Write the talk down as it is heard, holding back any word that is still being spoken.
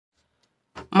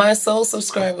My soul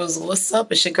subscribers, what's up?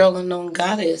 It's your girl, Unknown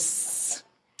Goddess.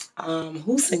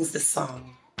 Who sings this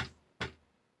song?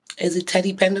 Is it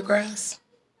Teddy Pendergrass?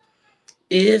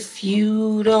 If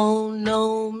you don't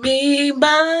know me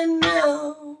by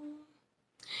now,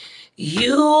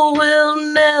 you will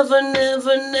never,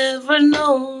 never, never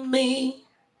know me.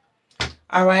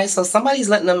 All right, so somebody's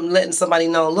letting somebody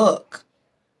know, look,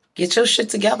 get your shit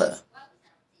together.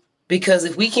 Because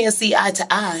if we can't see eye to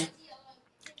eye,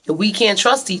 if we can't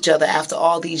trust each other after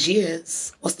all these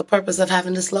years, what's the purpose of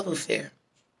having this love affair?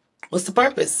 What's the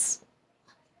purpose?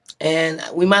 And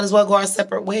we might as well go our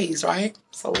separate ways, right?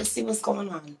 So let's see what's going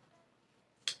on.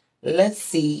 Let's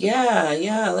see.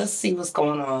 Yeah. Let's see what's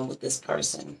going on with this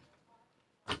person.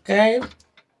 Okay?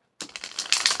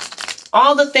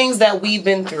 All the things that we've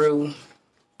been through,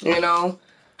 you know,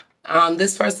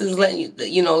 this person is letting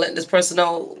letting this person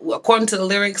know, according to the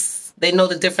lyrics, they know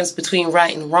the difference between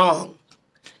right and wrong.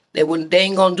 They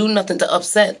ain't gonna do nothing to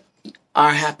upset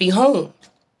our happy home.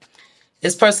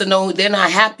 This person know they're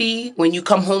not happy when you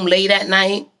come home late at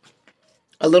night,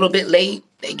 a little bit late.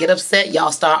 They get upset.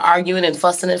 Y'all start arguing and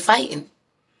fussing and fighting.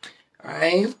 All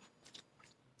right?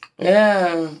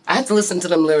 Yeah. I had to listen to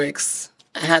them lyrics.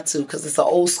 I had to, because it's an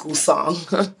old school song.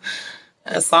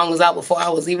 That song was out before I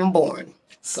was even born.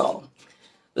 So,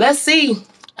 let's see.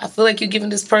 I feel like you're giving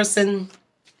this person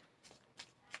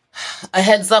a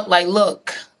heads up, like,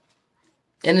 look.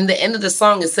 And in the end of the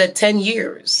song, it said 10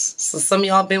 years. So some of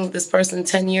y'all been with this person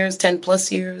 10 years, 10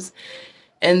 plus years.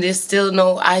 And there's still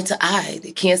no eye to eye.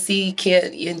 They can't see,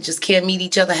 just can't meet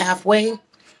each other halfway.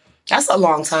 That's a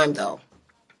long time, though,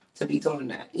 to be doing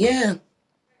that. Yeah.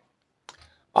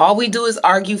 All we do is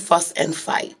argue, fuss, and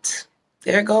fight.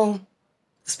 There you go.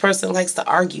 This person likes to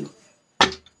argue.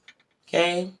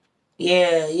 Okay?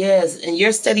 Yeah, yes. And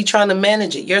you're steady trying to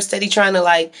manage it. You're steady trying to,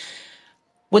 like,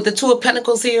 with the Two of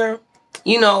Pentacles here,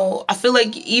 you know, I feel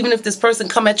like even if this person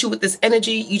come at you with this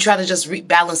energy, you try to just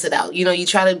balance it out. You know, you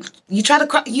try to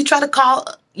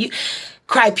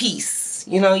cry peace.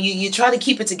 You know, you try to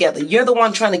keep it together. You're the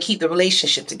one trying to keep the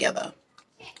relationship together.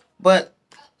 But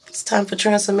it's time for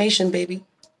transformation, baby.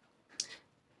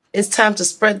 It's time to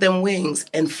spread them wings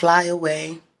and fly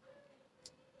away.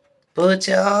 Put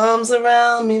your arms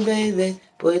around me, baby.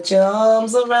 Put your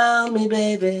arms around me,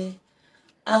 baby.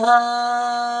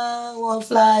 I won't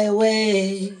fly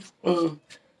away.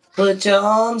 Put your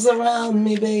arms around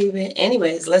me, baby.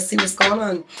 Anyways, let's see what's going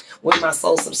on with my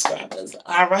soul subscribers.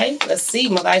 All right, let's see.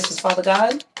 Mother Isis, Father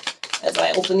God, as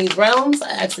I open these realms,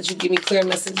 I ask that you give me clear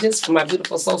messages for my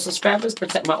beautiful soul subscribers.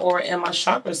 Protect my aura and my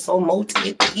chakras. So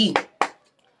motivate.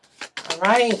 All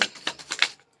right.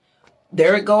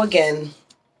 There it go again.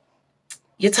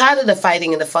 You're tired of the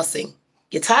fighting and the fussing.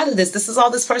 You're tired of this. This is all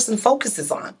this person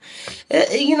focuses on.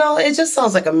 You know, it just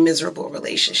sounds like a miserable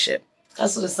relationship.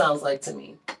 That's what it sounds like to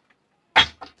me.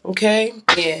 Okay?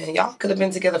 Yeah, y'all could have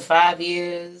been together 5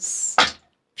 years.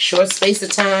 Short space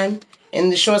of time. In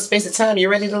the short space of time, you're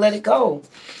ready to let it go.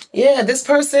 Yeah, this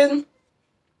person,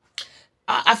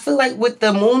 I feel like with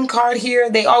the moon card here,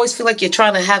 they always feel like you're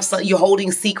trying to have you're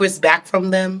holding secrets back from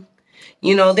them.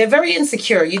 You know, they're very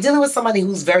insecure. You're dealing with somebody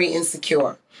who's very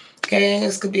insecure. Okay,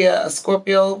 this could be a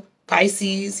Scorpio,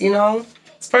 Pisces, you know.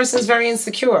 This person's very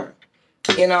insecure.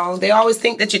 You know, they always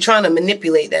think that you're trying to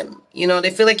manipulate them. You know, they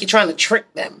feel like you're trying to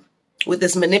trick them with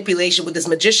this manipulation, with this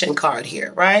magician card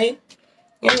here, right?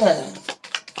 Yeah.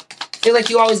 Feel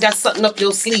like you always got something up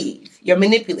your sleeve. You're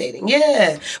manipulating.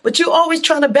 Yeah. But you're always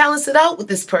trying to balance it out with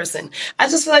this person. I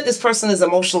just feel like this person is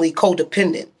emotionally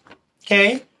codependent.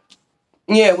 Okay?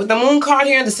 Yeah, with the moon card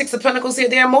here and the Six of Pentacles here,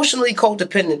 they're emotionally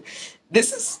codependent.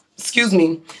 This is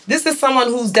someone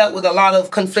who's dealt with a lot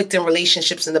of conflicting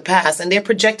relationships in the past, and they're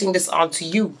projecting this onto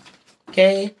you,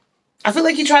 okay? I feel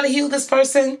like you try to heal this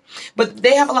person, but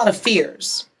they have a lot of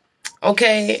fears,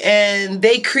 okay? And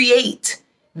they create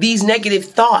these negative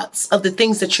thoughts of the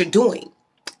things that you're doing.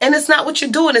 And it's not what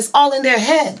you're doing. It's all in their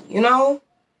head, you know?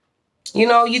 You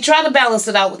know, you try to balance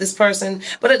it out with this person,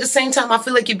 but at the same time, I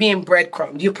feel like you're being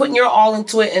breadcrumbed. You're putting your all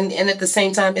into it, and at the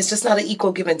same time, it's just not an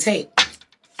equal give and take.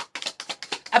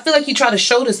 I feel like you try to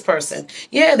show this person,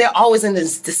 yeah, they're always in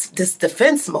this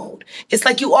defense mode. It's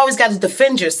like you always got to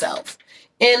defend yourself.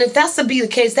 And if that's to be the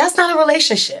case, that's not a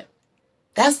relationship.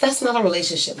 That's not a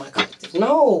relationship, my collective.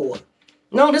 No,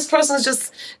 this person's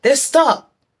just, they're stuck.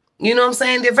 You know what I'm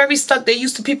saying? They're very stuck. They're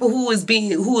used to people who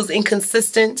is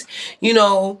inconsistent. You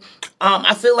know,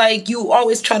 I feel like you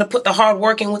always try to put the hard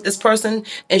work in with this person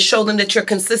and show them that you're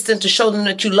consistent, to show them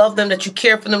that you love them, that you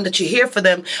care for them, that you're here for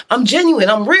them. I'm genuine.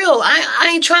 I'm real. I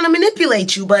ain't trying to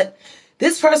manipulate you, but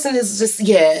this person is just,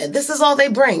 yeah, this is all they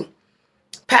bring.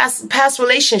 Past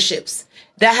relationships.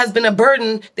 that has been a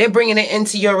burden, they're bringing it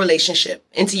into your relationship,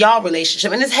 into y'all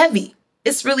relationship. And it's heavy.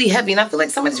 It's really heavy. And I feel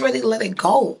like somebody's ready to let it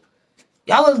go.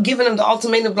 Y'all are giving them the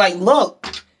ultimatum, like, look,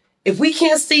 if we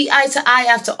can't see eye to eye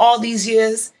after all these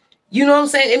years, you know what I'm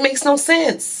saying? It makes no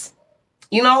sense.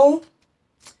 You know?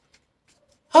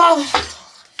 Oh,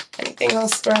 anything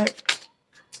else, Spirit?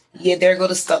 Yeah, there go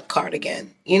the stuck card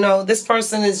again. You know, this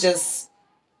person is just,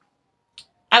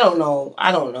 I don't know.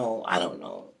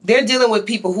 They're dealing with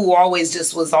people who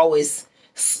was always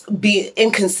be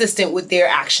inconsistent with their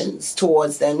actions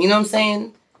towards them. You know what I'm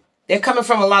saying? They're coming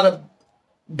from a lot of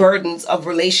burdens of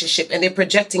relationship and they're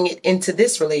projecting it into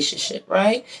this relationship,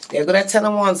 right? There go that Ten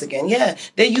of Wands again. Yeah,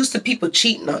 they're used to people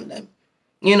cheating on them.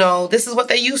 You know, this is what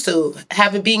they're used to,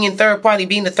 being in third party,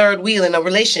 being the third wheel in a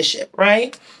relationship,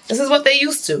 right? This is what they're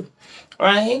used to,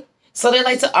 right? So they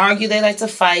like to argue, they like to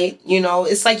fight, you know.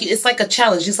 It's like a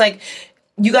challenge. It's like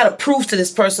you got to prove to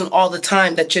this person all the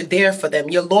time that you're there for them,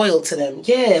 you're loyal to them.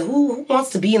 Yeah, who wants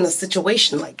to be in a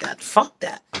situation like that? Fuck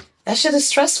that. That shit is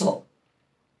stressful.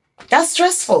 That's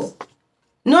stressful.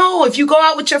 No, if you go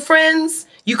out with your friends,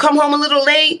 you come home a little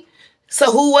late,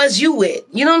 so who was you with?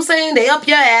 You know what I'm saying? They up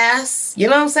your ass. You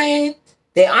know what I'm saying?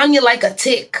 They on you like a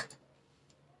tick.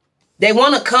 They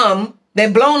want to come. They're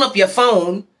blowing up your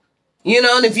phone. You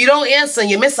know, and if you don't answer,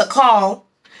 you miss a call.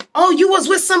 Oh, you was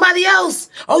with somebody else.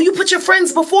 Oh, you put your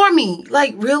friends before me.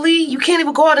 Like, really? You can't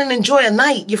even go out and enjoy a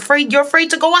night. You're afraid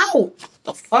to go out.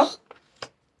 The fuck?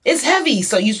 It's heavy.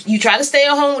 So you try to stay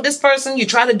at home with this person. You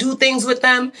try to do things with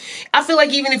them. I feel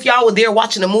like even if y'all were there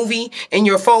watching a movie and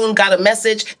your phone got a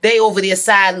message, they over their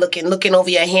side looking over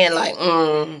your hand like,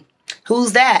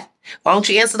 who's that? Why don't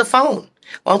you answer the phone?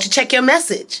 Why don't you check your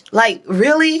message? Like,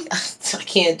 really? I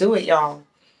can't do it, y'all.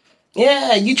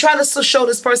 Yeah, you try to show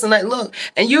this person like, look,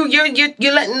 and you're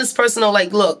letting this person know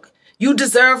like, look, you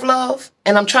deserve love.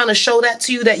 And I'm trying to show that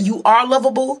to you that you are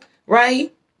lovable,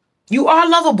 right? You are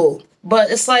lovable.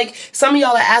 But it's like some of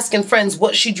y'all are asking friends,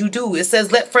 what should you do? It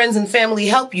says, let friends and family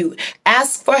help you.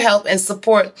 Ask for help and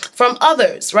support from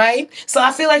others, right? So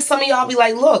I feel like some of y'all be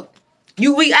like, look,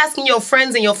 you be asking your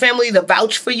friends and your family to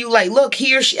vouch for you. Like, look,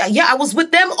 he or she, yeah, I was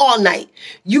with them all night.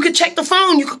 You could check the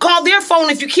phone. You could call their phone.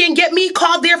 If you can't get me,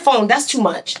 call their phone. That's too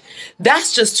much.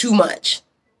 That's just too much.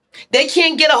 They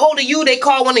can't get a hold of you. They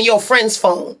call one of your friends'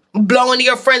 phone, blowing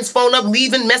your friend's phone up,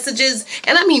 leaving messages.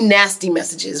 And I mean nasty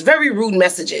messages, very rude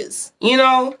messages, you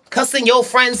know, cussing your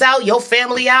friends out, your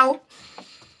family out.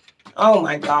 Oh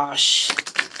my gosh.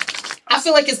 I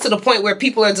feel like it's to the point where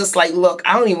people are just like, look,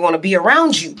 I don't even want to be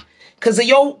around you because of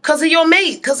your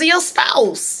mate, because of your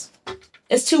spouse.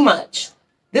 It's too much.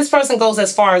 This person goes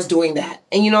as far as doing that.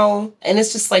 And, you know, and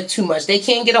it's just like too much. They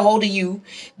can't get a hold of you.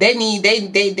 They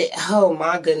oh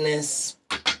my goodness.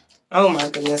 Oh my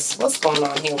goodness. What's going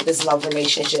on here with this love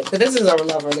relationship? Because this is a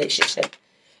love relationship.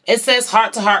 It says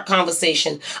heart-to-heart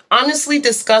conversation. Honestly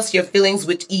discuss your feelings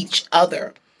with each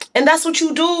other. And that's what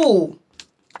you do.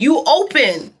 You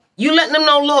open. You let them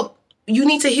know, look, you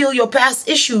need to heal your past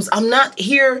issues. I'm not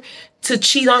here to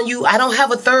cheat on you. I don't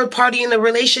have a third party in the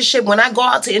relationship. When I go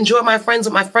out to enjoy my friends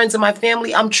with my friends and my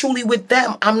family, I'm truly with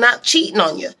them. I'm not cheating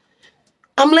on you.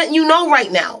 I'm letting you know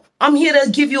right now. I'm here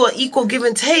to give you an equal give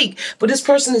and take. But this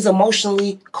person is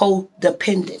emotionally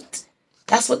codependent.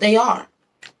 That's what they are.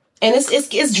 And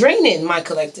it's draining, my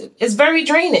collective. It's very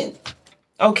draining.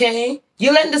 Okay?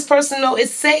 You're letting this person know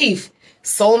it's safe.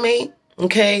 Soulmate.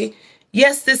 Okay?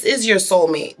 Yes, this is your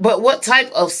soulmate. But what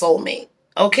type of soulmate?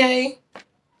 Okay?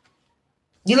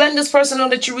 You're letting this person know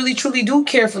that you really, truly do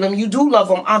care for them. You do love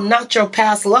them. I'm not your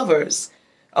past lovers.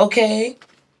 Okay?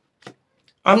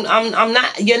 I'm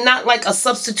not, you're not like a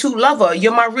substitute lover.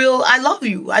 You're my real, I love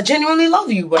you. I genuinely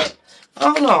love you, but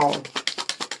I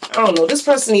don't know. This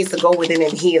person needs to go within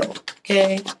and heal.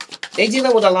 Okay? They're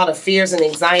dealing with a lot of fears and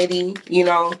anxiety, you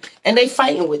know, and they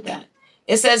fighting with that.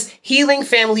 It says healing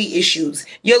family issues.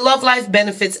 Your love life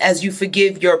benefits as you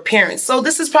forgive your parents. So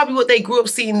this is probably what they grew up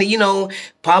seeing. You know,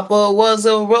 Papa was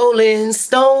a rolling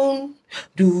stone.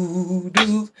 Do.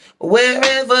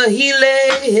 Wherever he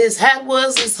lay, his hat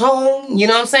was his home. You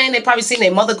know what I'm saying? They probably seen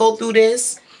their mother go through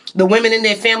this. The women in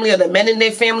their family or the men in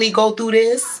their family go through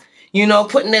this. You know,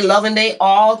 putting their love in they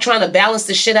all, trying to balance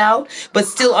the shit out, but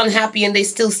still unhappy and they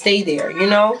still stay there, you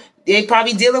know? They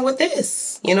probably dealing with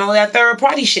this, you know, that third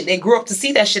party shit. They grew up to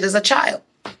see that shit as a child,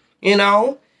 you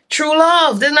know. True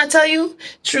love, didn't I tell you?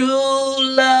 True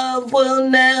love will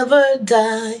never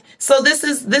die. So this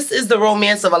is the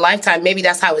romance of a lifetime. Maybe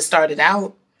that's how it started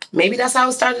out. Maybe that's how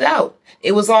it started out.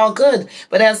 It was all good.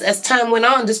 But as time went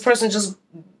on, this person just,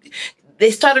 they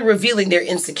started revealing their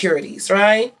insecurities,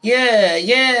 right? Yeah.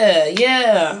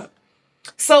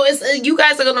 So you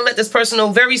guys are going to let this person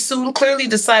know very soon. Clearly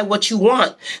decide what you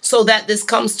want so that this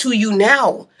comes to you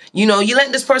now. You know, you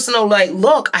let this person know, like,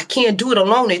 look, I can't do it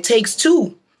alone. It takes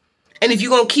two. And if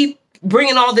you're going to keep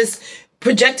bringing all this,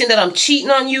 projecting that I'm cheating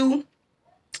on you,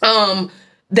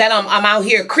 that I'm out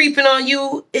here creeping on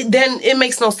you, then it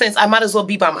makes no sense. I might as well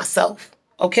be by myself.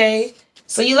 Okay?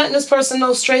 So you're letting this person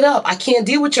know straight up, I can't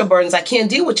deal with your burdens. I can't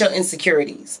deal with your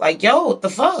insecurities. Like, yo, what the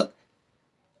fuck?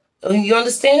 You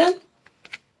understand?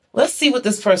 Let's see what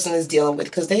this person is dealing with,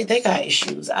 because they got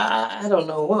issues. I don't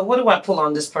know. What do I pull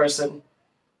on this person?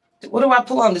 What do I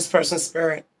pull on this person's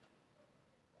spirit?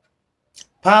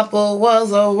 Papa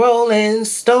was a rolling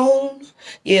stone.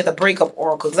 Yeah, the breakup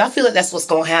oracle. Because I feel like that's what's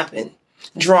going to happen.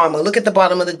 Drama. Look at the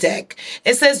bottom of the deck.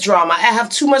 It says drama. I have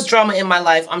too much drama in my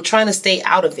life. I'm trying to stay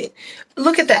out of it.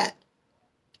 Look at that.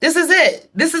 This is it.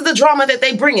 This is the drama that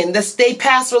they bring in. They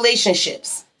past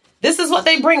relationships. This is what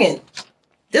they bring in.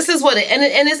 This is what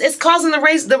it's causing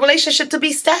the relationship to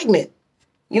be stagnant.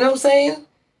 You know what I'm saying?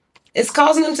 It's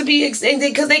causing them to be, because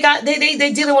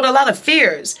they're dealing with a lot of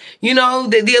fears, you know,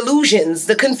 the illusions,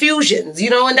 the confusions, you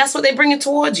know, and that's what they bring it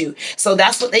towards you. So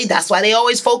that's why they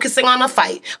always focusing on a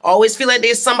fight. Always feel like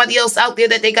there's somebody else out there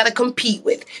that they got to compete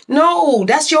with. No,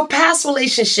 that's your past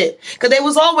relationship, because there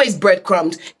was always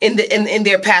breadcrumbs in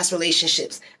their past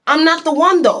relationships. I'm not the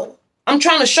one though. I'm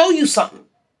trying to show you something.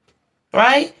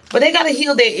 Right? But they got to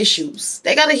heal their issues.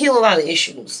 They got to heal a lot of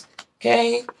issues.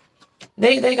 Okay?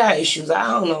 They got issues. I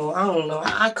don't know.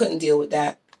 I couldn't deal with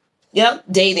that. Yep,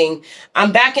 dating.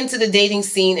 I'm back into the dating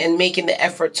scene and making the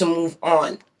effort to move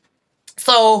on.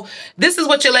 So this is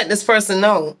what you're letting this person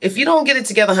know. If you don't get it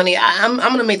together, honey, I'm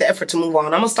going to make the effort to move on.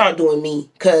 I'm going to start doing me,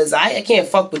 because I can't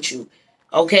fuck with you.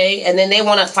 Okay? And then they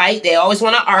want to fight. They always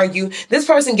want to argue. This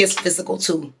person gets physical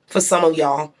too, for some of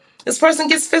y'all. This person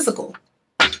gets physical.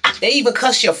 They even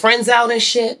cuss your friends out and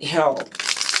shit. Yo,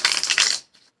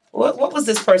 what was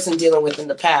this person dealing with in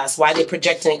the past? Why they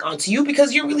projecting onto you?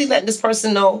 Because you're really letting this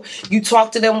person know. You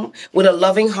talk to them with a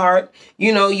loving heart.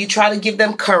 You know, you try to give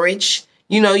them courage.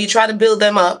 You know, you try to build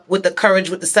them up with the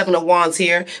courage with the 7 of Wands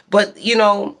here. But, you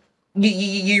know,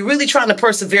 you're really trying to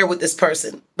persevere with this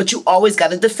person. But you always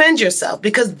got to defend yourself,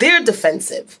 because they're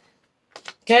defensive.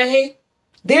 Okay?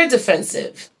 They're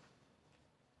defensive.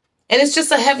 And it's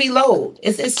just a heavy load.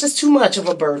 It's just too much of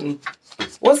a burden.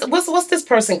 What's this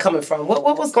person coming from?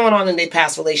 What was going on in their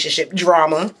past relationship?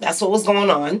 Drama. That's what was going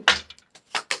on.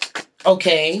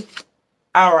 Okay.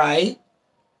 All right.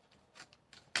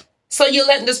 So you're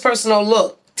letting this person know,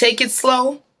 look, take it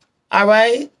slow. All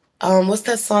right. What's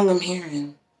that song I'm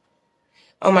hearing?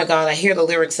 Oh my God, I hear the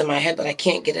lyrics in my head, but I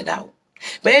can't get it out.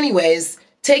 But anyways,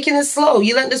 taking it slow.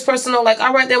 You let this person know, like,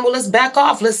 all right, then, well, let's back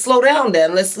off. Let's slow down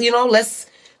then. Let's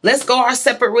go our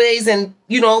separate ways and,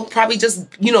 you know, probably just,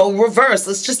 you know, reverse.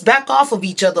 Let's just back off of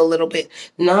each other a little bit.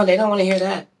 No, they don't want to hear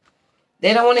that.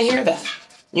 They don't want to hear that.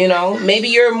 You know, maybe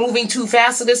you're moving too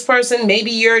fast to this person. Maybe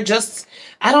you're just,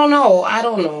 I don't know.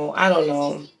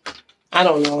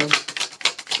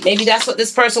 Maybe that's what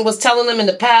this person was telling them in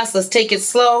the past. Let's take it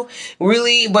slow.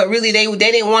 Really, but really they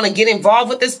didn't want to get involved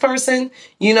with this person.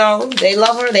 You know, they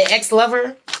love her, they ex-love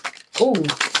her.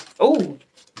 Ooh.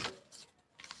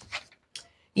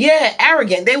 Yeah,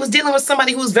 arrogant. They was dealing with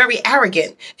somebody who's very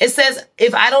arrogant. It says,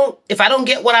 if I don't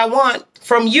get what I want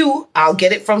from you, I'll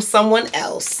get it from someone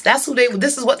else. This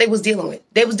is what they was dealing with.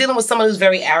 They was dealing with someone who's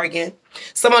very arrogant,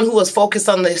 someone who was focused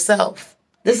on themselves.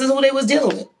 This is who they was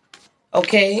dealing with.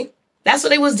 Okay? That's what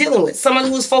they was dealing with. Someone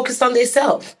who was focused on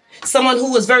themselves. Someone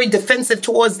who was very defensive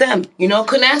towards them. You know,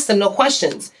 couldn't ask them no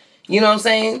questions. You know what I'm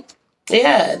saying?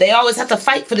 Yeah, they always have to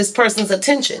fight for this person's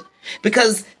attention,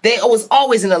 because they was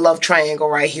always in a love triangle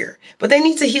right here. But they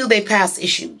need to heal their past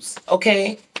issues,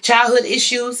 okay? Childhood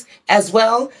issues as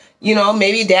well. You know,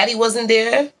 maybe daddy wasn't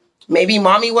there. Maybe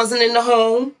mommy wasn't in the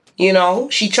home. You know,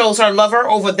 she chose her lover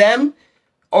over them,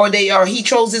 or he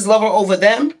chose his lover over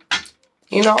them.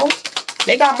 You know,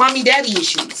 they got mommy daddy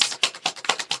issues.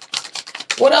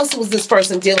 What else was this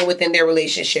person dealing with in their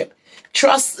relationship?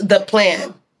 Trust the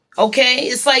plan. Okay,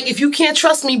 it's like, if you can't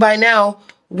trust me by now,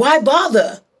 why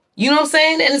bother? You know what I'm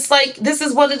saying? And it's like, this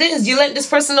is what it is. You let this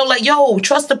person know, like, yo,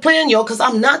 trust the plan, yo, because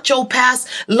I'm not your past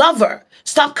lover.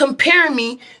 Stop comparing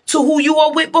me to who you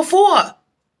were with before.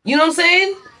 You know what I'm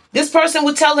saying? This person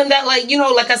would tell them that, like, you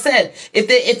know, like I said, if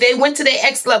they went to their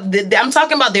ex, I'm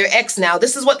talking about their ex now.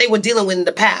 This is what they were dealing with in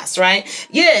the past, right?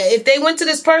 Yeah, if they went to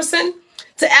this person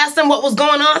to ask them what was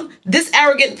going on, this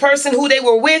arrogant person who they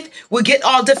were with would get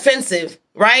all defensive,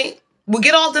 right? Would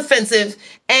get all defensive,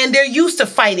 and they're used to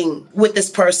fighting with this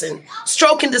person,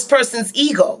 stroking this person's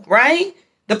ego, right?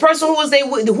 The person who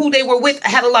they were with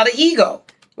had a lot of ego,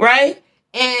 right?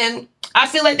 And I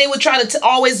feel like they would try to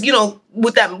always, you know,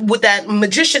 with that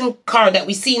magician card that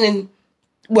we seen in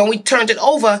when we turned it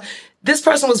over, this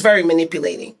person was very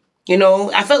manipulating. You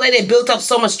know, I felt like they built up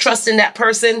so much trust in that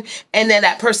person, and then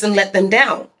that person let them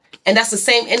down. And that's the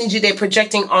same energy they're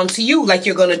projecting onto you, like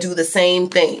you're going to do the same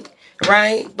thing,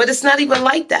 right? But it's not even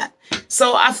like that.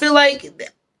 So I feel like,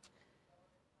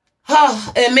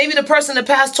 and maybe the person in the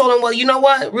past told them, well, you know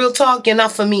what? Real talk, you're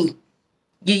not for me.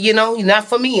 You know, you're not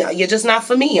for me. You're just not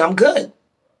for me. I'm good.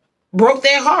 Broke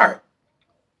their heart.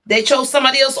 They chose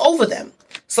somebody else over them.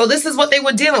 So this is what they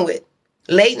were dealing with.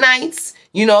 Late nights,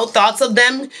 you know, thoughts of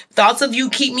them, thoughts of you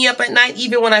keep me up at night.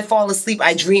 Even when I fall asleep,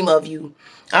 I dream of you.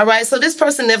 All right. So this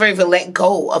person never even let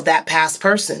go of that past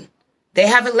person. They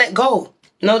haven't let go.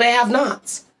 No, they have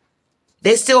not.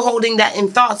 They're still holding that in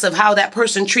thoughts of how that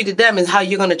person treated them and how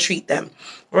you're going to treat them.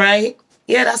 Right.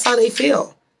 Yeah, that's how they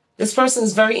feel. This person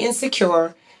is very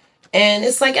insecure. And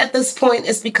it's like at this point,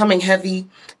 it's becoming heavy.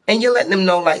 And you're letting them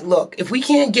know, like, look, if we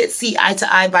can't see eye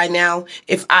to eye by now,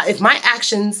 if my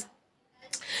actions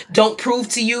don't prove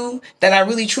to you that I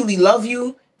really truly love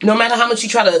you, no matter how much you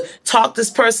try to talk this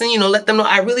person, you know, let them know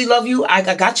I really love you. I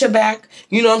got your back.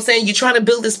 You know what I'm saying? You're trying to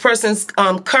build this person's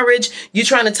courage. You're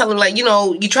trying to tell them, like, you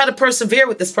know, you try to persevere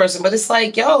with this person. But it's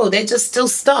like, yo, they're just still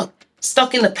stuck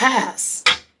in the past.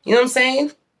 You know what I'm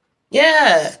saying?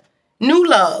 Yeah. New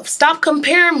love. Stop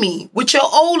comparing me with your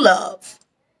old love.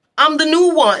 I'm the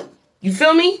new one. You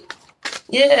feel me?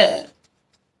 Yeah.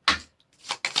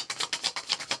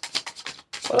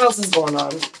 What else is going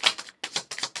on?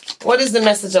 What is the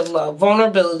message of love?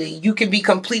 Vulnerability. You can be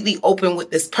completely open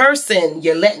with this person.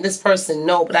 You're letting this person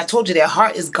know. But I told you their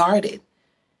heart is guarded.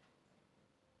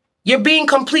 You're being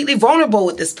completely vulnerable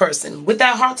with this person. With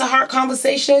that heart-to-heart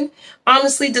conversation,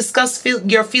 honestly discuss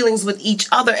your feelings with each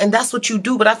other. And that's what you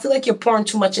do. But I feel like you're pouring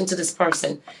too much into this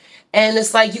person. And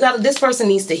it's like, this person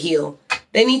needs to heal.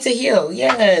 They need to heal.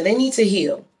 Yeah, they need to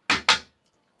heal.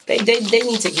 They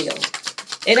need to heal.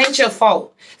 It ain't your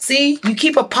fault. See, you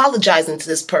keep apologizing to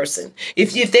this person.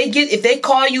 If they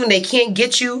call you and they can't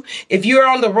get you, if you're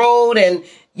on the road and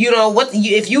you know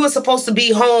if you were supposed to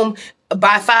be home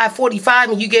by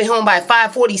 5:45 and you get home by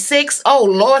 5:46, oh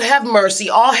Lord have mercy,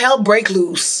 all hell break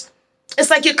loose. It's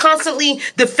like you're constantly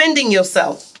defending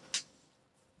yourself.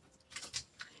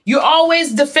 You're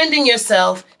always defending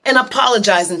yourself and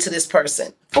apologizing to this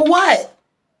person. For what?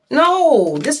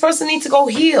 No, this person needs to go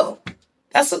heal.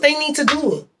 That's what they need to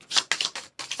do.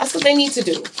 That's what they need to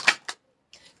do.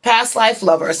 Past life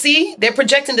lover. See, they're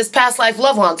projecting this past life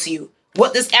love onto you.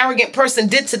 What this arrogant person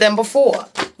did to them before.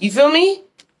 You feel me?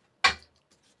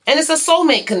 And it's a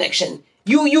soulmate connection.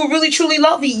 You really truly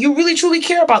love you. You really truly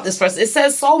care about this person. It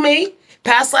says soulmate,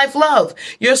 past life love.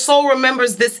 Your soul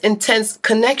remembers this intense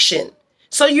connection.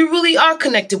 So you really are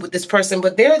connected with this person,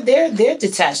 but they're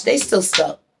detached. They still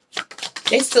stuck.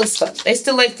 They still stuck. They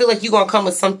still feel like you're going to come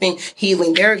with something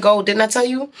healing. There it go. Didn't I tell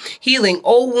you? Healing.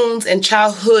 Old wounds and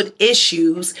childhood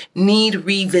issues need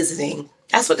revisiting.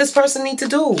 That's what this person needs to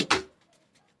do.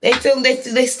 They feel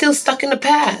they still stuck in the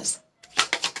past.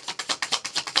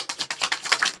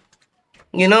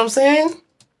 You know what I'm saying?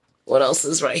 What else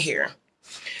is right here?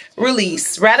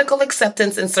 Release. Radical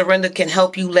acceptance and surrender can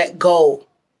help you let go.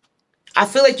 I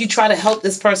feel like you try to help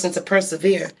this person to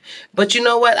persevere. But you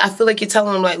know what? I feel like you're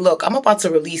telling them, like, look, I'm about to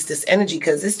release this energy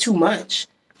because it's too much.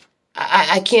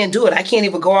 I can't do it. I can't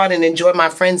even go out and enjoy my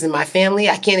friends and my family.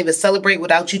 I can't even celebrate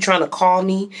without you trying to call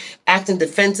me, acting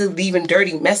defensive, leaving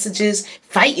dirty messages,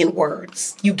 fighting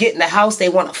words. You get in the house, they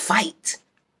want to fight.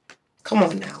 Come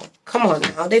on now. Come on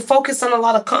now. They focus on a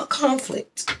lot of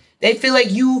conflict. They feel like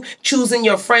you choosing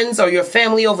your friends or your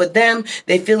family over them.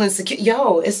 They feel insecure.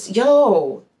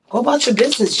 Yo. Go about your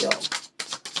business, yo.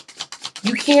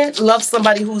 You can't love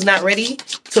somebody who's not ready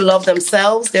to love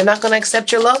themselves. They're not going to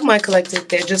accept your love, my collective.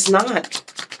 They're just not.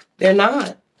 They're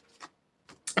not.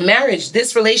 Marriage,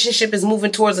 this relationship is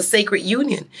moving towards a sacred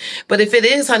union. But if it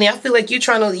is, honey, I feel like you're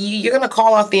going to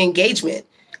call off the engagement.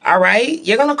 All right?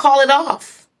 You're going to call it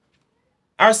off.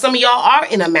 Or some of y'all are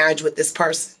in a marriage with this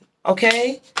person.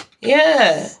 Okay?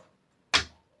 Yeah.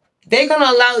 They're going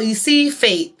to allow you, see,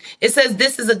 fate. It says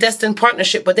this is a destined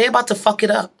partnership, but they're about to fuck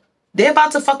it up. They're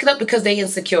about to fuck it up because they're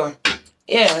insecure.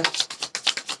 Yeah.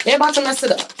 They're about to mess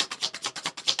it up.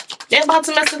 They're about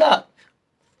to mess it up.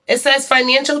 It says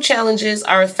financial challenges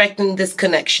are affecting this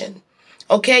connection.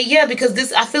 Okay, yeah,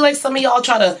 because I feel like some of y'all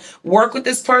try to work with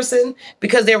this person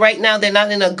because they're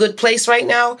not in a good place right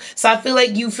now. So I feel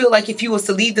like you feel like if you was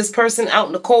to leave this person out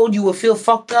in the cold, you would feel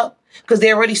fucked up because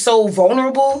they're already so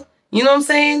vulnerable. You know what I'm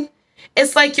saying?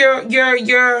 It's like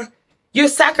you're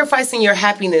sacrificing your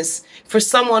happiness for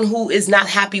someone who is not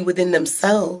happy within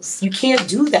themselves. You can't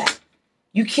do that.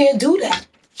 You can't do that.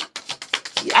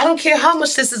 I don't care how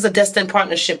much this is a destined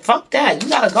partnership. Fuck that. You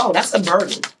gotta go. That's a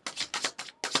burden.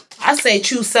 I say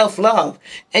choose self-love.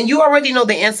 And you already know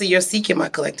the answer you're seeking, my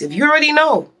collective. You already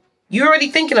know. You're already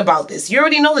thinking about this. You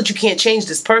already know that you can't change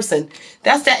this person.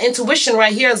 That's that intuition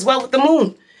right here as well with the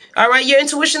moon. All right, your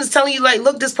intuition is telling you, like,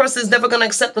 look, this person is never going to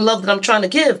accept the love that I'm trying to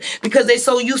give because they're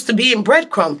so used to being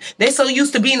breadcrumb. They're so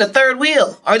used to being the third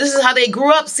wheel. Or this is how they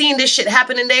grew up seeing this shit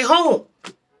happen in their home.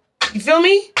 You feel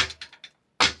me?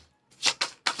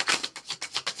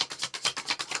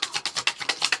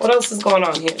 What else is going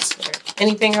on here, Spirit?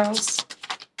 Anything else?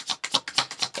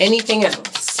 Anything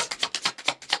else?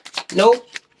 Nope.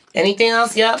 Anything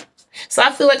else? Yep. So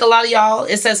I feel like a lot of y'all,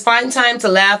 it says find time to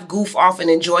laugh, goof off, and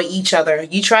enjoy each other.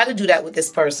 You try to do that with this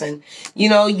person. You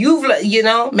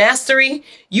know, mastery.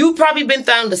 You've probably been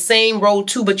down the same road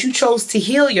too, but you chose to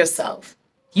heal yourself.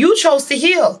 You chose to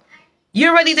heal.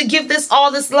 You're ready to give this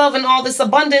all this love and all this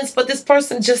abundance, but this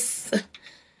person just,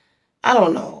 I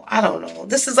don't know. I don't know.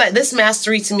 This is like, this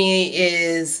mastery to me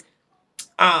is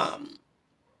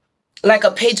like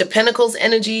a Page of Pentacles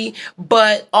energy,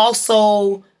 but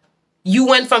also you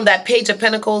went from that Page of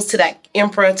Pentacles to that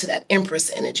Emperor to that Empress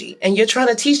energy. And you're trying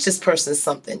to teach this person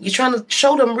something. You're trying to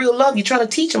show them real love. You're trying to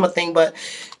teach them a thing, but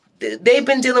they've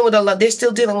been dealing with a lot. They're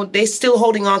still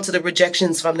holding on to the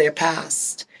rejections from their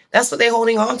past. That's what they're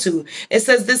holding on to. It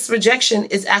says this rejection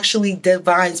is actually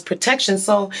divine's protection.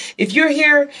 So if you're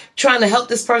here trying to help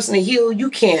this person to heal, you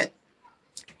can't.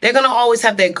 They're going to always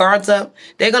have their guards up.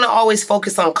 They're going to always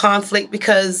focus on conflict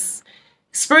because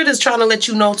Spirit is trying to let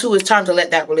you know, too, it's time to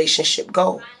let that relationship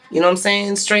go. You know what I'm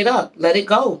saying? Straight up. Let it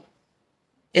go.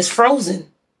 It's frozen.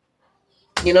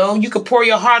 You know, you could pour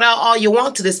your heart out all you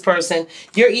want to this person.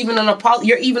 You're even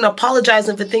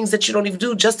apologizing for things that you don't even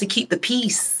do just to keep the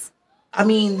peace. I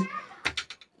mean,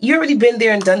 you already been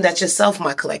there and done that yourself,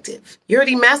 my collective. You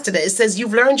already mastered it. It says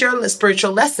you've learned your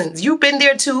spiritual lessons. You've been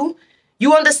there, too.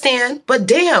 You understand. But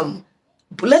damn,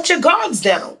 let your guards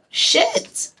down.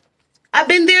 Shit. I've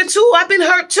been there too. I've been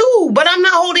hurt too, but I'm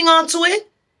not holding on to it.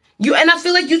 And I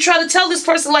feel like you try to tell this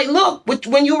person, like, look,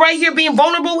 when you're right here being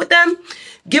vulnerable with them,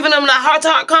 giving them that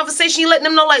heart-to-heart conversation, you letting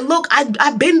them know, like, look,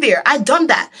 I've been there. I've done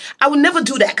that. I would never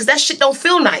do that because that shit don't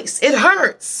feel nice. It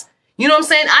hurts. You know what I'm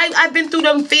saying? I've been through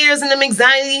them fears and them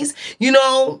anxieties, you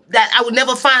know, that I would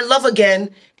never find love again.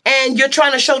 And you're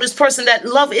trying to show this person that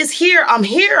love is here. I'm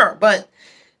here, but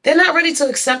they're not ready to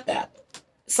accept that.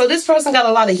 So this person got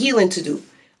a lot of healing to do.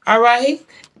 All right.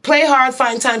 Play hard,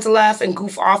 find time to laugh and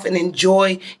goof off and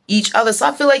enjoy each other. So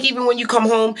I feel like even when you come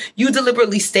home, you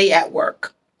deliberately stay at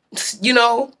work. You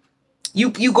know,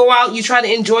 you go out, you try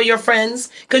to enjoy your friends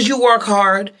because you work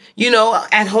hard. You know,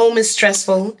 at home is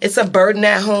stressful. It's a burden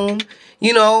at home,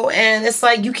 you know, and it's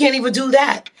like you can't even do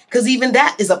that because even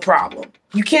that is a problem.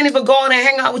 You can't even go on and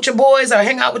hang out with your boys or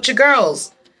hang out with your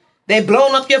girls. They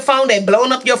blowing up your phone. They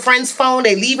blowing up your friend's phone.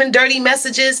 They leaving dirty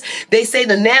messages. They say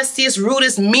the nastiest,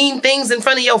 rudest, mean things in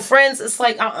front of your friends. It's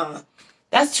like,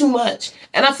 that's too much.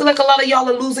 And I feel like a lot of y'all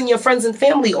are losing your friends and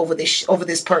family over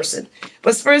this person.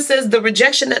 But Spirit says the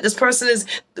rejection that this person is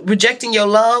rejecting your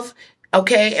love,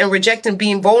 okay, and rejecting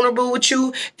being vulnerable with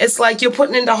you. It's like you're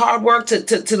putting in the hard work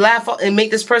to laugh and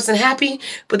make this person happy.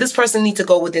 But this person needs to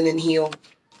go within and heal.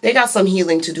 They got some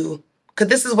healing to do. Because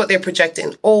this is what they're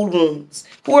projecting. Old wounds.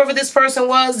 Whoever this person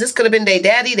was, this could have been their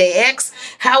daddy, their ex.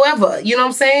 However, you know what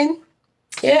I'm saying?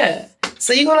 Yeah.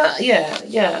 So you're going to,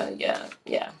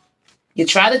 yeah. You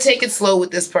try to take it slow with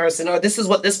this person, or this is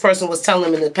what this person was telling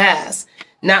them in the past,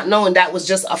 not knowing that was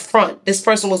just a front. This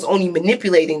person was only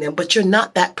manipulating them, but you're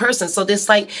not that person. So it's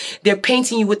like they're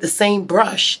painting you with the same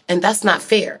brush, and that's not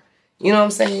fair. You know what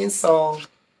I'm saying? So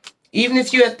even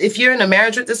if you're in a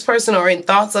marriage with this person or in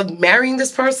thoughts of marrying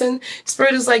this person,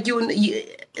 Spirit is like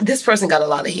this person got a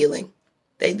lot of healing.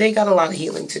 They got a lot of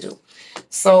healing to do.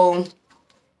 So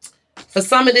for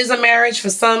some, it is a marriage. For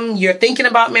some, you're thinking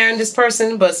about marrying this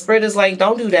person, but Spirit is like,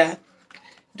 don't do that.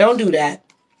 Don't do that.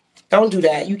 Don't do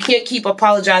that. You can't keep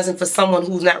apologizing for someone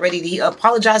who's not ready to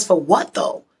apologize for what,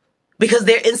 though? Because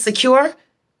they're insecure?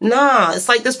 Nah, it's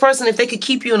like this person, if they could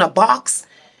keep you in a box,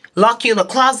 lock you in a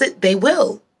closet, they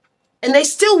will. And they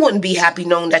still wouldn't be happy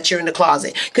knowing that you're in the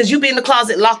closet. Because you be in the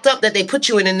closet locked up that they put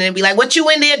you in and they'll be like, what you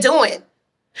in there doing?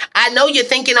 I know you're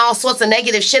thinking all sorts of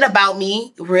negative shit about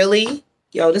me. Really?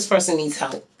 Yo, this person needs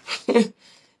help.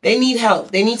 They need help.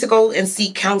 They need to go and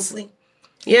seek counseling.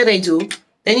 Yeah, they do.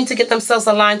 They need to get themselves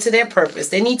aligned to their purpose.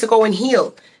 They need to go and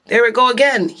heal. There we go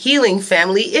again. Healing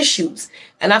family issues.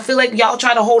 And I feel like y'all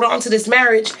try to hold on to this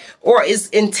marriage or is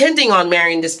intending on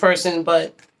marrying this person,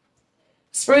 but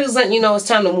Spirit is letting you know it's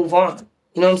time to move on.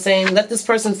 You know what I'm saying? Let this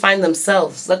person find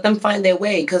themselves. Let them find their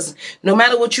way. Because no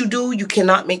matter what you do, you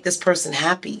cannot make this person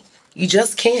happy. You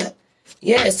just can't.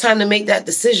 Yeah, it's time to make that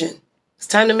decision. It's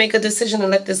time to make a decision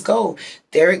and let this go.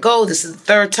 There it goes. This is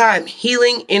the 3rd time.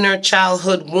 Healing inner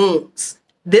childhood wounds.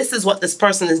 This is what this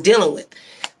person is dealing with.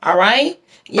 All right?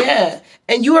 Yeah.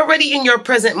 And you're already in your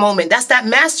present moment. That's that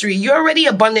mastery. You're already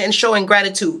abundant and showing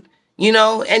gratitude. You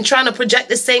know, and trying to project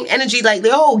the same energy like,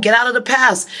 oh, get out of the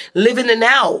past. Live in the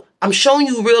now. I'm showing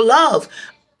you real love.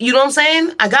 You know what I'm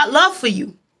saying? I got love for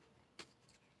you.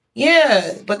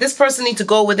 Yeah. But this person needs to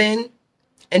go within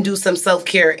and do some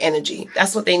self-care energy.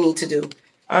 That's what they need to do.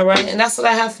 All right. And that's what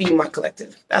I have for you, my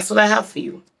collective. That's what I have for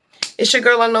you. It's your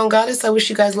girl, Unknown Goddess. I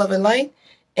wish you guys love and light.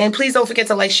 And please don't forget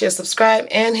to like, share, subscribe,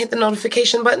 and hit the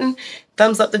notification button.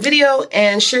 Thumbs up the video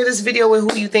and share this video with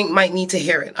who you think might need to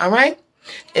hear it. All right.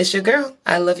 It's your girl.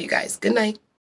 I love you guys. Good night.